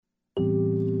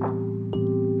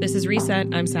This is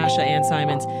Reset. I'm Sasha-Ann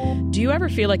Simons. Do you ever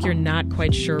feel like you're not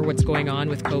quite sure what's going on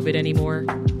with COVID anymore?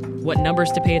 What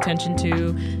numbers to pay attention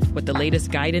to? What the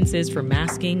latest guidance is for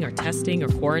masking or testing or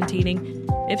quarantining?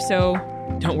 If so,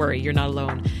 don't worry, you're not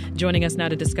alone. Joining us now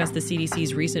to discuss the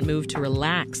CDC's recent move to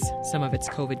relax some of its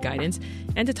COVID guidance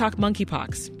and to talk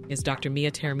monkeypox is Dr.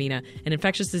 Mia Taormina, an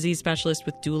infectious disease specialist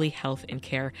with Dooley Health and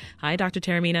Care. Hi, Dr.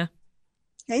 Taormina.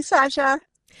 Hey, Sasha.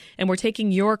 And we're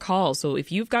taking your calls. So if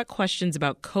you've got questions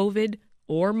about COVID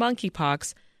or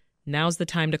monkeypox, now's the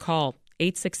time to call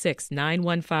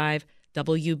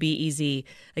 866-915-WBEZ.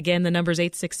 Again, the number's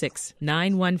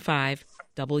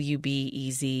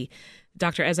 866-915-WBEZ.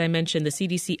 Doctor, as I mentioned, the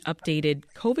CDC updated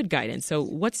COVID guidance. So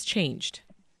what's changed?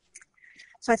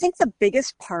 So I think the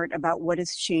biggest part about what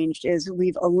has changed is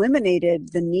we've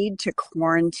eliminated the need to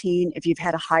quarantine if you've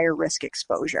had a higher risk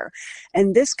exposure.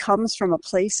 And this comes from a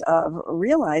place of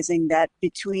realizing that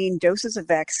between doses of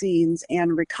vaccines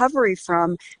and recovery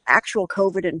from actual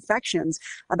COVID infections,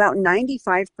 about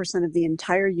 95% of the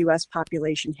entire U.S.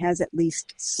 population has at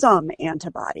least some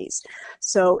antibodies.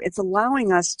 So it's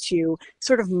allowing us to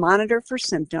sort of monitor for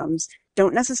symptoms,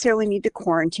 don't necessarily need to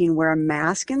quarantine, wear a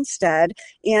mask instead,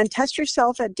 and test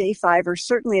yourself at day 5 or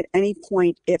certainly at any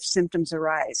point if symptoms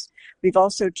arise. We've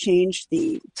also changed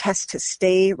the test to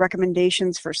stay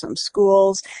recommendations for some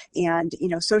schools, and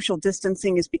social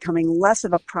distancing is becoming less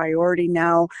of a priority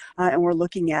now, and we're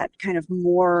looking at kind of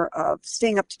more of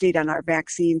staying up to date on our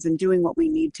vaccines and doing what we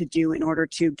need to do in order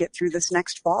to get through this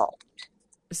next fall.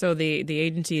 So the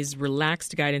agency's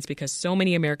relaxed guidance because so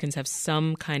many Americans have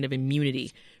some kind of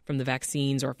immunity from the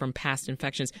vaccines or from past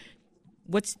infections.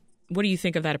 What do you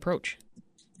think of that approach?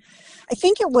 I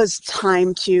think it was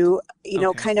time to,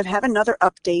 kind of have another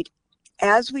update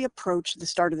as we approach the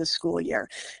start of the school year.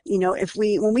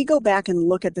 When we go back and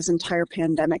look at this entire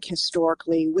pandemic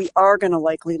historically, we are going to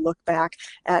likely look back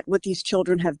at what these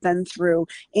children have been through.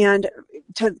 And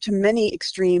to many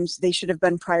extremes, they should have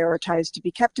been prioritized to be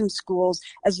kept in schools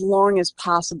as long as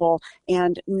possible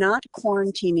and not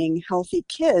quarantining healthy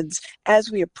kids as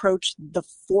we approach the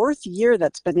 4th year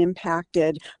that's been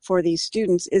impacted for these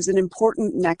students is an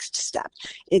important next step.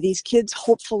 These kids,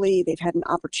 hopefully, they've had an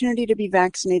opportunity to be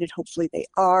vaccinated. Hopefully, they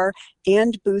are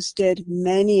and boosted.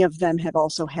 Many of them have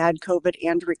also had COVID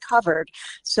and recovered.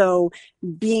 So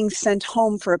being sent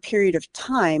home for a period of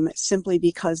time simply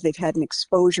because they've had an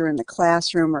exposure in the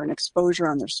classroom or an exposure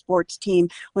on their sports team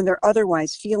when they're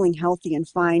otherwise feeling healthy and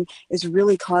fine is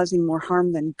really causing more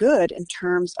harm than good in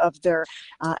terms of their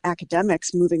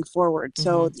academics moving forward.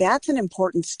 So that's an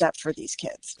important step for these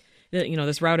kids.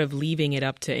 This route of leaving it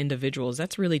up to individuals,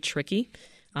 that's really tricky.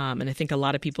 And I think a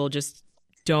lot of people just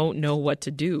don't know what to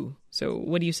do. So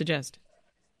what do you suggest?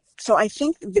 So I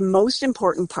think the most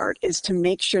important part is to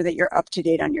make sure that you're up to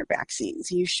date on your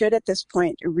vaccines. You should at this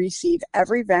point receive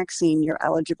every vaccine you're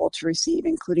eligible to receive,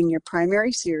 including your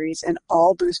primary series and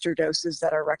all booster doses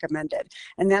that are recommended.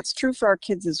 And that's true for our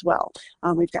kids as well.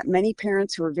 We've got many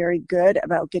parents who are very good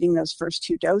about getting those first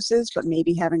 2 doses, but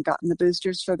maybe haven't gotten the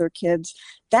boosters for their kids.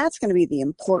 That's going to be the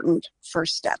important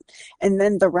first step. And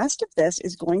then the rest of this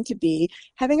is going to be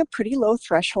having a pretty low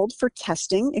threshold for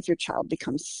testing if your child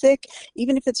becomes sick,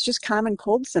 even if it's just common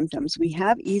cold symptoms. We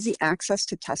have easy access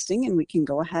to testing, and we can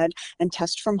go ahead and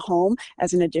test from home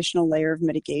as an additional layer of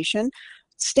mitigation.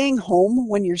 Staying home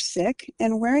when you're sick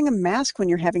and wearing a mask when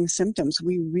you're having symptoms.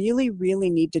 We really, really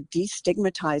need to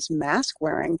destigmatize mask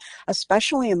wearing,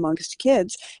 especially amongst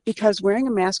kids, because wearing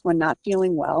a mask when not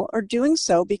feeling well or doing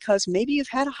so because maybe you've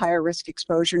had a higher risk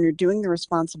exposure and you're doing the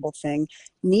responsible thing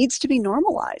needs to be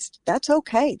normalized. That's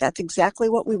okay. That's exactly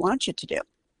what we want you to do.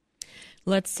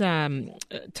 Let's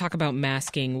talk about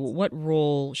masking. What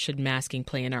role should masking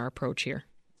play in our approach here?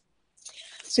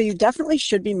 So you definitely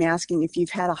should be masking if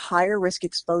you've had a higher risk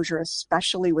exposure,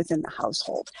 especially within the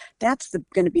household. That's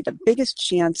going to be the biggest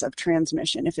chance of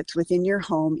transmission if it's within your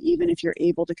home, even if you're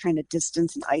able to kind of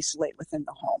distance and isolate within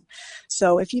the home.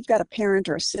 So if you've got a parent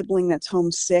or a sibling that's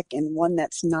home sick and one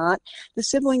that's not, the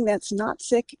sibling that's not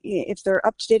sick, if they're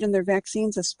up to date on their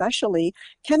vaccines especially,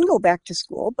 can go back to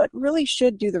school, but really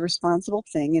should do the responsible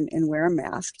thing and wear a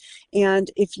mask. And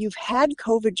if you've had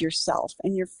COVID yourself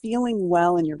and you're feeling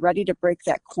well and you're ready to break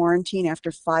that quarantine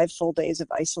after 5 full days of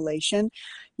isolation,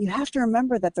 you have to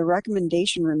remember that the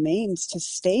recommendation remains to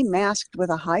stay masked with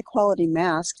a high quality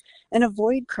mask and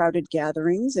avoid crowded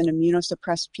gatherings and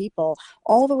immunosuppressed people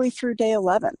all the way through day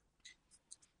 11.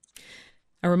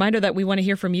 A reminder that we want to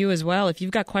hear from you as well. If you've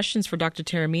got questions for Dr.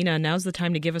 Taormina, now's the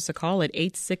time to give us a call at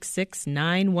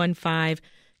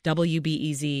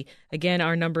 866-915-WBEZ. Again,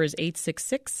 our number is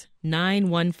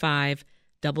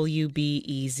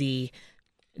 866-915-WBEZ.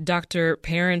 Doctor,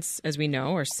 parents, as we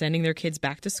know, are sending their kids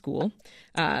back to school.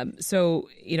 So,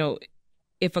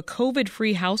 if a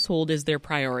COVID-free household is their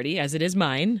priority, as it is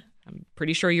mine, I'm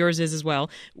pretty sure yours is as well,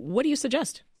 what do you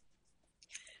suggest?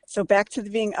 So back to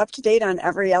being up to date on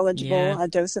every eligible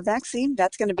dose of vaccine,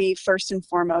 that's going to be first and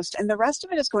foremost. And the rest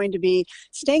of it is going to be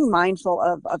staying mindful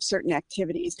of certain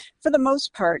activities. For the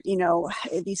most part,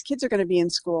 these kids are going to be in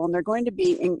school and they're going to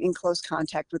be in close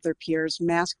contact with their peers,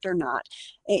 masked or not.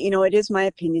 It is my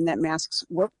opinion that masks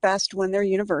work best when they're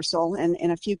universal, and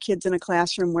a few kids in a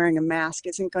classroom wearing a mask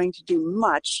isn't going to do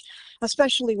much,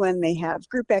 especially when they have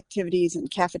group activities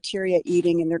and cafeteria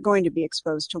eating and they're going to be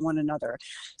exposed to one another.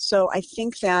 So I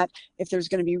think that if there's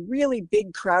going to be really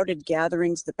big crowded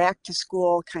gatherings, the back to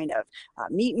school kind of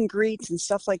meet and greets and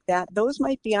stuff like that, those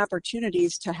might be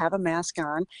opportunities to have a mask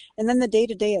on. And then the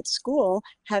day-to-day at school,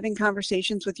 having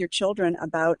conversations with your children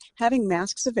about having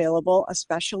masks available,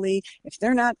 especially if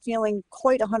they're not feeling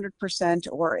quite 100%,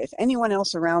 or if anyone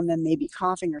else around them may be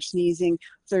coughing or sneezing,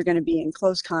 if they're going to be in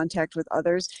close contact with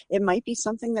others, it might be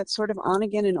something that's sort of on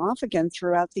again and off again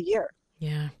throughout the year.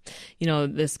 Yeah.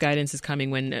 This guidance is coming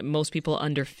when most people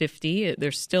under 50,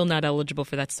 they're still not eligible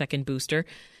for that second booster.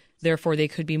 Therefore, they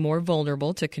could be more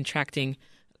vulnerable to contracting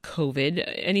COVID.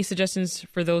 Any suggestions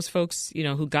for those folks,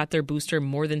 who got their booster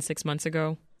more than 6 months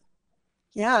ago?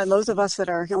 Yeah, and those of us that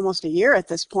are almost a year at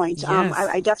this point, Yes.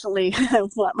 I definitely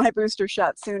want my booster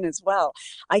shot soon as well.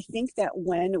 I think that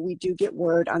when we do get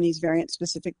word on these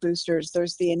variant-specific boosters,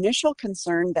 there's the initial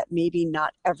concern that maybe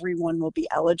not everyone will be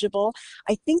eligible.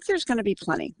 I think there's going to be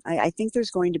plenty. I think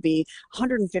there's going to be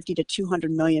 150 to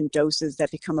 200 million doses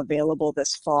that become available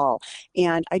this fall.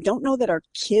 And I don't know that our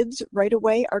kids right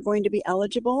away are going to be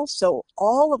eligible. So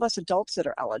all of us adults that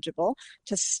are eligible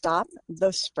to stop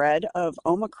the spread of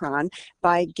Omicron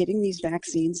by getting these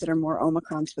vaccines that are more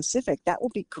Omicron specific, that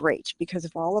will be great, because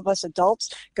if all of us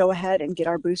adults go ahead and get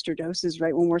our booster doses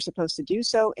right when we're supposed to do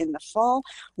so in the fall,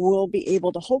 we'll be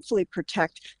able to hopefully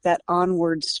protect that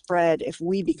onward spread if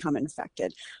we become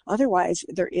infected. Otherwise,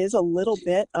 there is a little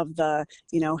bit of the,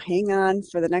 hang on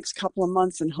for the next couple of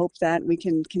months and hope that we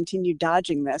can continue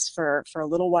dodging this for a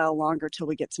little while longer till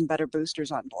we get some better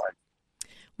boosters on board.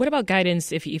 What about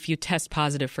guidance if you test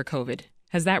positive for COVID?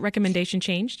 Has that recommendation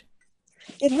changed?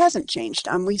 It hasn't changed.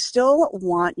 We still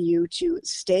want you to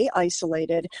stay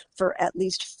isolated for at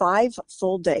least 5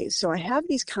 full days. So I have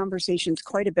these conversations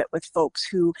quite a bit with folks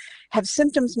who have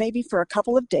symptoms maybe for a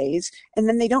couple of days, and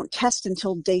then they don't test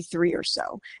until day 3 or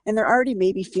so, and they're already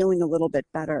maybe feeling a little bit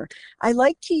better. I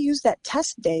like to use that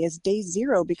test day as day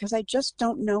 0 because I just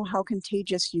don't know how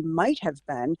contagious you might have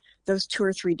been those 2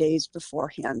 or 3 days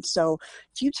beforehand. So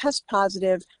if you test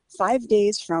positive 5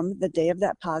 days from the day of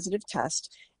that positive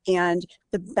test, and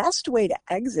the best way to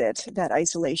exit that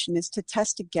isolation is to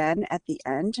test again at the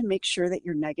end to make sure that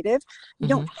you're negative. You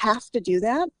don't have to do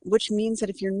that, which means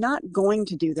that if you're not going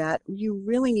to do that, you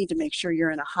really need to make sure you're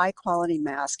in a high quality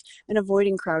mask and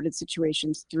avoiding crowded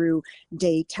situations through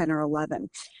day 10 or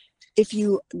 11. If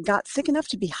you got sick enough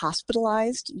to be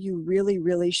hospitalized, you really,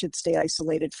 really should stay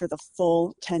isolated for the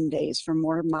full 10 days for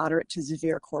more moderate to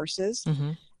severe courses.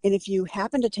 And if you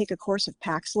happen to take a course of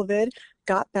Paxlovid,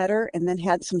 got better, and then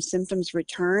had some symptoms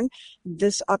return,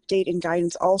 this update and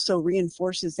guidance also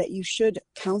reinforces that you should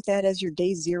count that as your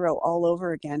day 0 all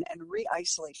over again and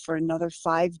re-isolate for another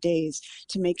 5 days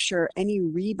to make sure any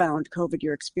rebound COVID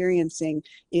you're experiencing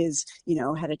is,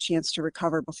 had a chance to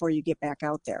recover before you get back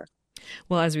out there.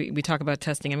 Well, as we talk about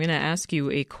testing, I'm going to ask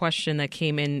you a question that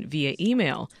came in via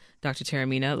email, Dr.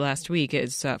 Taormina, last week.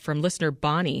 It's from listener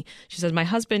Bonnie. She says, my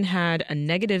husband had a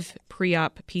negative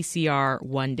pre-op PCR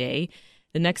one day.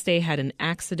 The next day had an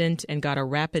accident and got a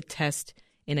rapid test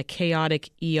in a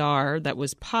chaotic ER that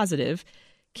was positive.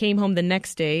 Came home the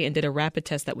next day and did a rapid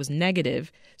test that was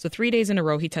negative. So 3 days in a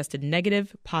row, he tested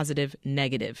negative, positive,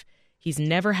 negative. He's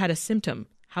never had a symptom.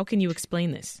 How can you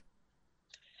explain this?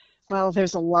 Well,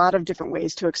 there's a lot of different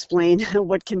ways to explain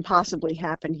what can possibly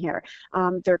happen here.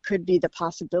 There could be the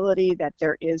possibility that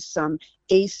there is some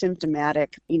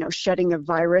asymptomatic, shedding of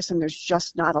virus, and there's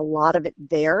just not a lot of it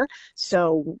there.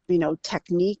 So,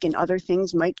 technique and other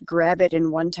things might grab it in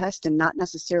one test and not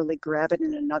necessarily grab it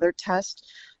in another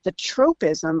test. The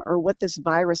tropism, or what this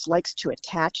virus likes to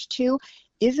attach to,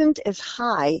 isn't as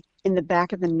high in the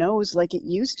back of the nose like it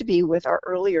used to be with our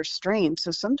earlier strains.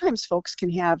 So sometimes folks can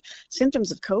have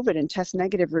symptoms of COVID and test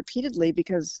negative repeatedly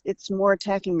because it's more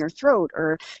attacking their throat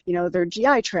or, their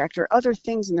GI tract or other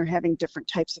things, and they're having different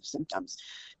types of symptoms.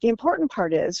 The important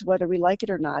part is, whether we like it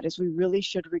or not, is we really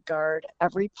should regard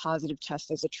every positive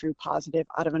test as a true positive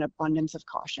out of an abundance of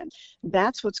caution.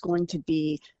 That's what's going to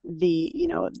be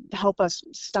help us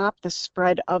stop the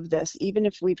spread of this, even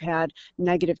if we've had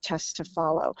negative tests to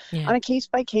follow. Yeah. On a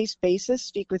case-by-case basis,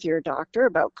 speak with your doctor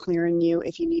about clearing you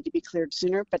if you need to be cleared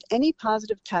sooner. But any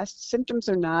positive tests, symptoms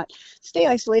or not, stay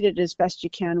isolated as best you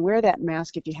can. Wear that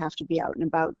mask if you have to be out and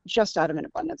about, just out of an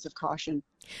abundance of caution.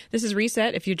 This is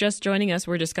Reset. If you're just joining us,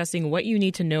 we're discussing what you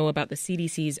need to know about the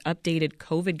CDC's updated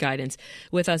COVID guidance.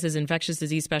 With us is infectious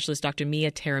disease specialist Dr.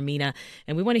 Mia Taormina,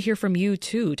 and we want to hear from you,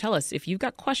 too. Tell us, if you've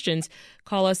got questions,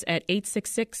 call us at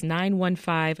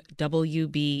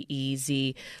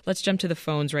 866-915-WBEZ. Let's jump to the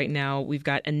phones right now. We've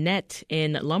got Annette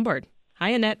in Lombard. Hi,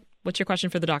 Annette. What's your question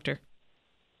for the doctor?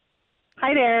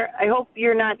 Hi there. I hope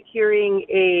you're not hearing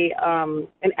an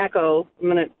echo. I'm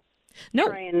going to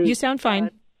No, you sound fine.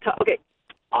 Okay.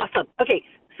 Awesome. Okay,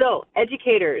 so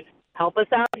educators, help us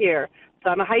out here.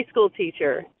 So I'm a high school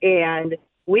teacher, and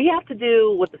we have to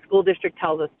do what the school district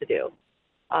tells us to do.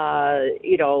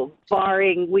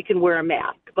 Barring we can wear a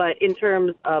mask. But in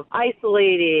terms of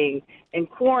isolating and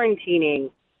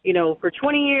quarantining, for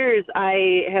 20 years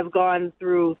I have gone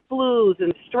through flus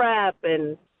and strep,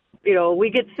 and, we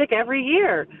get sick every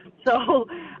year. So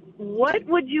what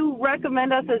would you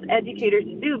recommend us as educators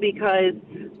to do? Because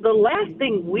the last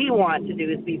thing we want to do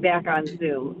is be back on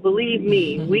Zoom. Believe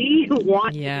me, we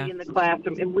want to be in the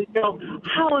classroom, and we know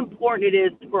how important it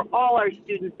is for all our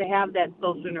students to have that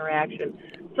social interaction.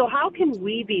 So how can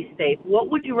we be safe?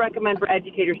 What would you recommend for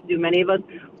educators to do? Many of us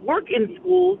work in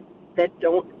schools that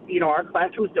don't, our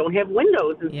classrooms don't have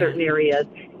windows in certain areas,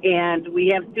 and we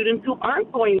have students who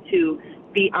aren't going to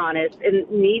be honest and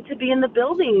need to be in the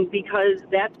building because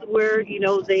that's where,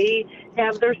 they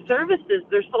have their services,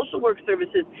 their social work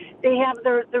services. They have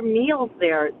their meals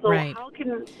there. So how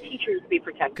can teachers be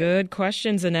protected? Good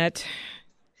questions, Annette.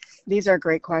 These are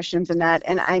great questions, Annette.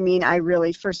 And I mean, I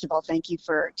really, first of all, thank you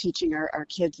for teaching our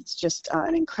kids. It's just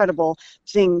an incredible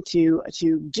thing to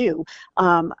do.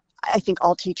 I think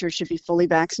all teachers should be fully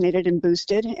vaccinated and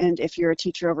boosted. And if you're a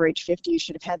teacher over age 50, you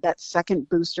should have had that second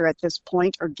booster at this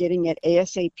point or getting it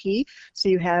ASAP. So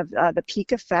you have the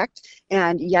peak effect.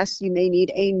 And yes, you may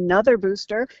need another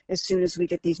booster as soon as we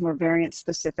get these more variant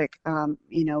specific,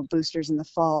 boosters in the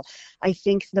fall. I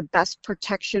think the best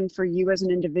protection for you as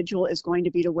an individual is going to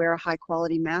be to wear a high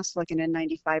quality mask like an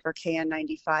N95 or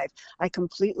KN95. I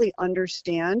completely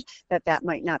understand that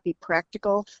might not be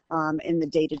practical in the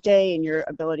day to day and your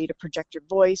ability to project your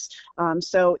voice.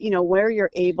 So, where you're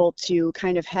able to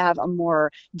kind of have a more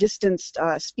distanced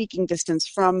speaking distance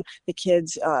from the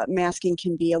kids, masking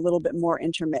can be a little bit more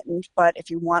intermittent. But if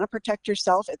you want to protect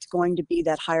yourself, it's going to be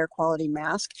that higher quality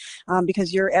mask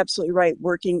because you're absolutely right.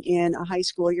 Working in a high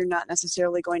school, you're not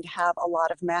necessarily going to have a lot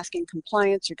of masking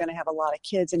compliance. You're going to have a lot of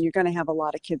kids, and you're going to have a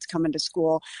lot of kids coming to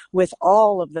school with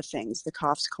all of the things, the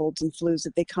coughs, colds, and flus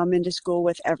that they come into school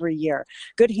with every year.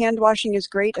 Good hand washing is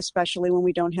great, especially when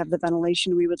we don't have the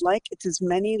ventilation we would like. It's as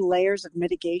many layers of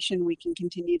mitigation we can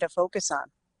continue to focus on.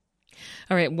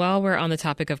 All right. While we're on the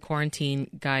topic of quarantine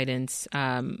guidance,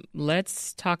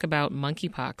 let's talk about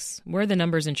monkeypox. Where are the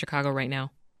numbers in Chicago right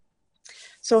now?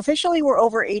 So officially, we're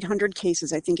over 800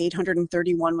 cases. I think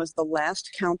 831 was the last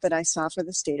count that I saw for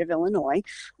the state of Illinois.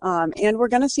 And we're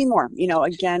going to see more.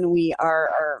 Again, we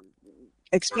are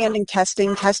expanding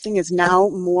testing. Testing is now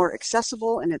more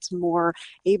accessible and it's more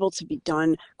able to be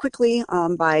done quickly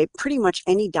by pretty much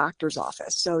any doctor's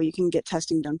office. So you can get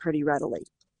testing done pretty readily.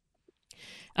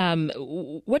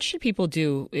 What should people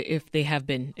do if they have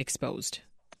been exposed?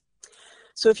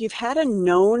 So if you've had a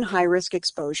known high-risk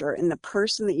exposure and the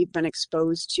person that you've been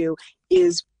exposed to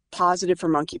is positive for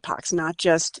monkeypox, not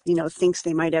just, thinks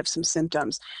they might have some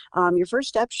symptoms, your first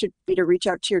step should be to reach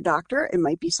out to your doctor. It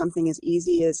might be something as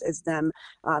easy as them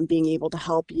being able to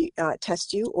help you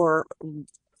test you or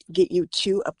get you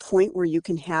to a point where you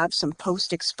can have some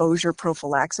post-exposure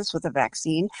prophylaxis with a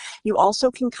vaccine. You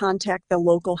also can contact the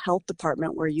local health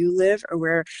department where you live or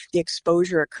where the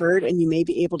exposure occurred, and you may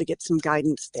be able to get some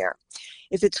guidance there.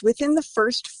 If it's within the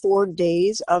first 4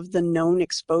 days of the known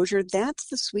exposure, that's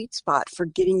the sweet spot for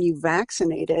getting you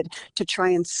vaccinated to try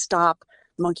and stop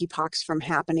monkeypox from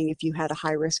happening if you had a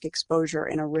high-risk exposure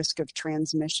and a risk of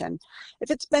transmission. If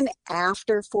it's been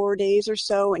after 4 days or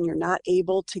so and you're not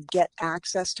able to get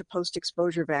access to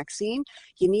post-exposure vaccine,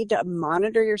 you need to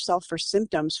monitor yourself for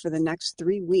symptoms for the next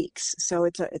 3 weeks. So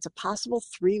it's a possible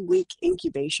 3-week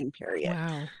incubation period.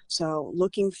 Wow. So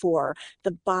looking for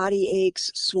the body aches,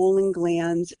 swollen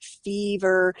glands,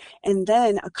 fever, and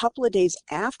then a couple of days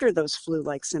after those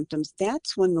flu-like symptoms,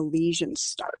 that's when the lesions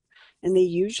start. And they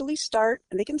usually start,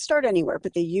 and they can start anywhere,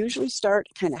 but they usually start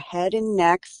kind of head and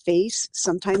neck, face,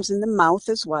 sometimes in the mouth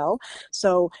as well.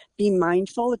 So be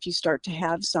mindful if you start to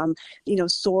have some,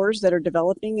 sores that are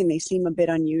developing and they seem a bit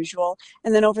unusual.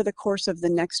 And then over the course of the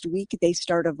next week, they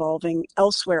start evolving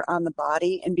elsewhere on the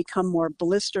body and become more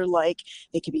blister-like.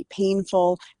 They can be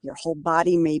painful. Your whole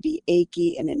body may be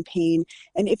achy and in pain.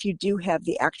 And if you do have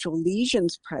the actual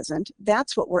lesions present,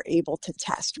 that's what we're able to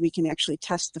test. We can actually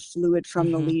test the fluid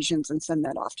from the lesions and send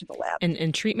that off to the lab.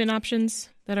 And treatment options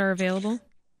that are available?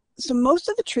 So most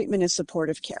of the treatment is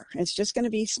supportive care. It's just going to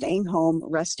be staying home,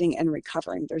 resting, and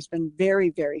recovering. There's been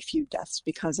very, very few deaths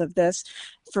because of this.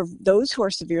 For those who are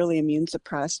severely immune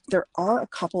suppressed, there are a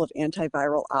couple of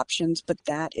antiviral options, but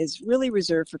that is really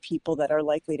reserved for people that are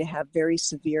likely to have very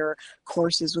severe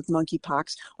courses with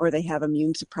monkeypox, or they have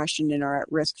immune suppression and are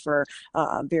at risk for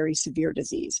very severe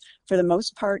disease. For the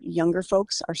most part, younger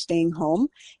folks are staying home.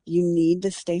 You need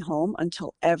to stay home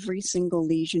until every single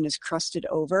lesion is crusted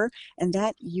over, and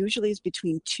that usually is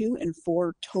between 2 and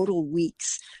 4 total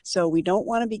weeks. So we don't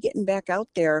want to be getting back out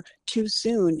there too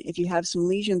soon if you have some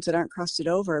lesions that aren't crusted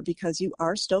over, because you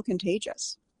are still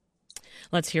contagious.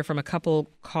 Let's hear from a couple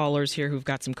callers here who've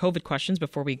got some COVID questions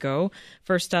before we go.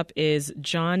 First up is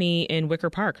Johnny in Wicker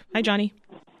Park. Hi, Johnny.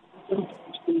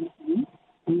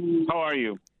 How are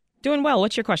you? Doing well.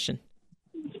 What's your question?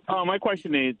 My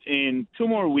question is, in 2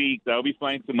 more weeks, I'll be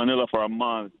flying to Manila for a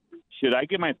month. Should I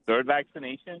get my 3rd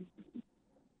vaccination?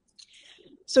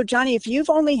 So, Johnny, if you've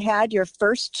only had your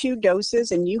first 2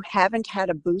 doses and you haven't had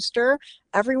a booster,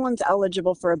 everyone's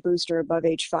eligible for a booster above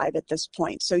age 5 at this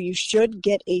point. So you should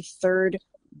get a 3rd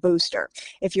booster.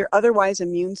 If you're otherwise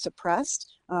immune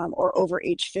suppressed or over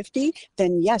age 50,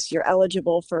 then yes, you're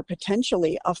eligible for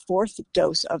potentially a 4th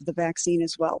dose of the vaccine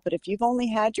as well. But if you've only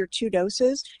had your 2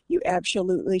 doses, you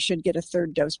absolutely should get a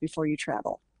 3rd dose before you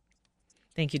travel.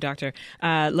 Thank you, Doctor.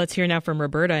 Let's hear now from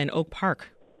Roberta in Oak Park.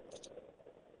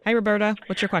 Hi, Roberta.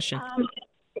 What's your question?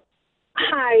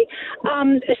 Hi.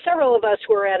 Several of us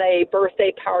were at a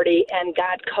birthday party and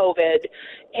got COVID.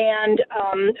 And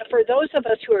for those of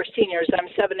us who are seniors, I'm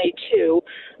 72,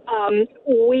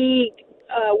 we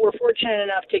were fortunate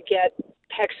enough to get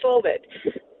Paxlovid.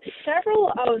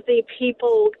 Several of the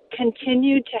people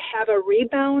continued to have a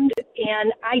rebound,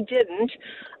 and I didn't.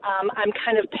 I'm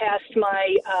kind of past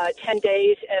my 10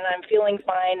 days, and I'm feeling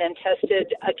fine and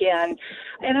tested again.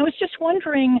 And I was just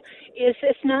wondering, is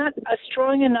this not a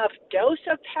strong enough dose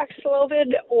of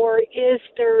Paxlovid, or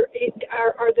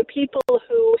are the people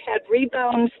who had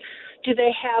rebounds, do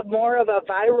they have more of a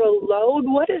viral load?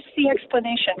 What is the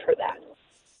explanation for that?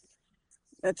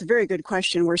 That's a very good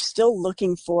question. We're still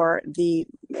looking for the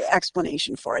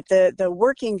explanation for it. The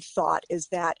working thought is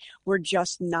that we're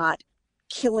just not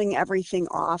killing everything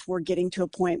off. We're getting to a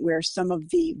point where some of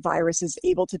the virus is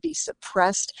able to be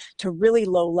suppressed to really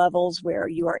low levels where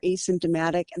you are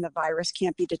asymptomatic and the virus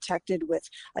can't be detected with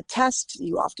a test.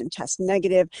 You often test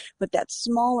negative, but that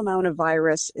small amount of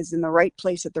virus is in the right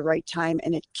place at the right time,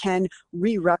 and it can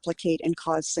re-replicate and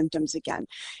cause symptoms again.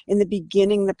 In the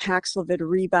beginning, the Paxlovid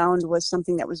rebound was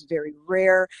something that was very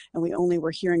rare, and we only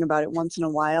were hearing about it once in a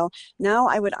while. Now,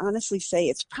 I would honestly say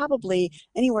it's probably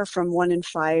anywhere from 1 in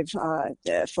 5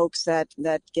 folks that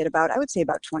get about, I would say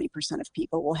about 20% of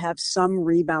people will have some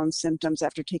rebound symptoms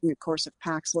after taking a course of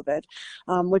Paxlovid,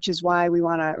 which is why we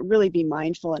want to really be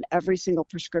mindful. In every single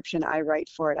prescription I write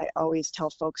for it, I always tell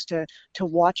folks to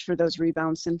watch for those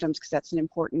rebound symptoms, because that's an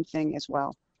important thing as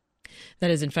well.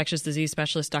 That is infectious disease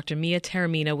specialist Dr. Mia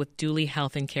Taormina with Dooley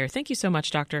Health and Care. Thank you so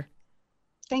much, Doctor.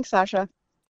 Thanks, Sasha.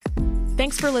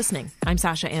 Thanks for listening. I'm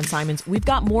Sasha-Ann Simons. We've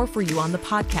got more for you on the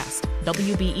podcast,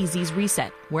 WBEZ's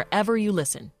Reset, wherever you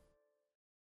listen.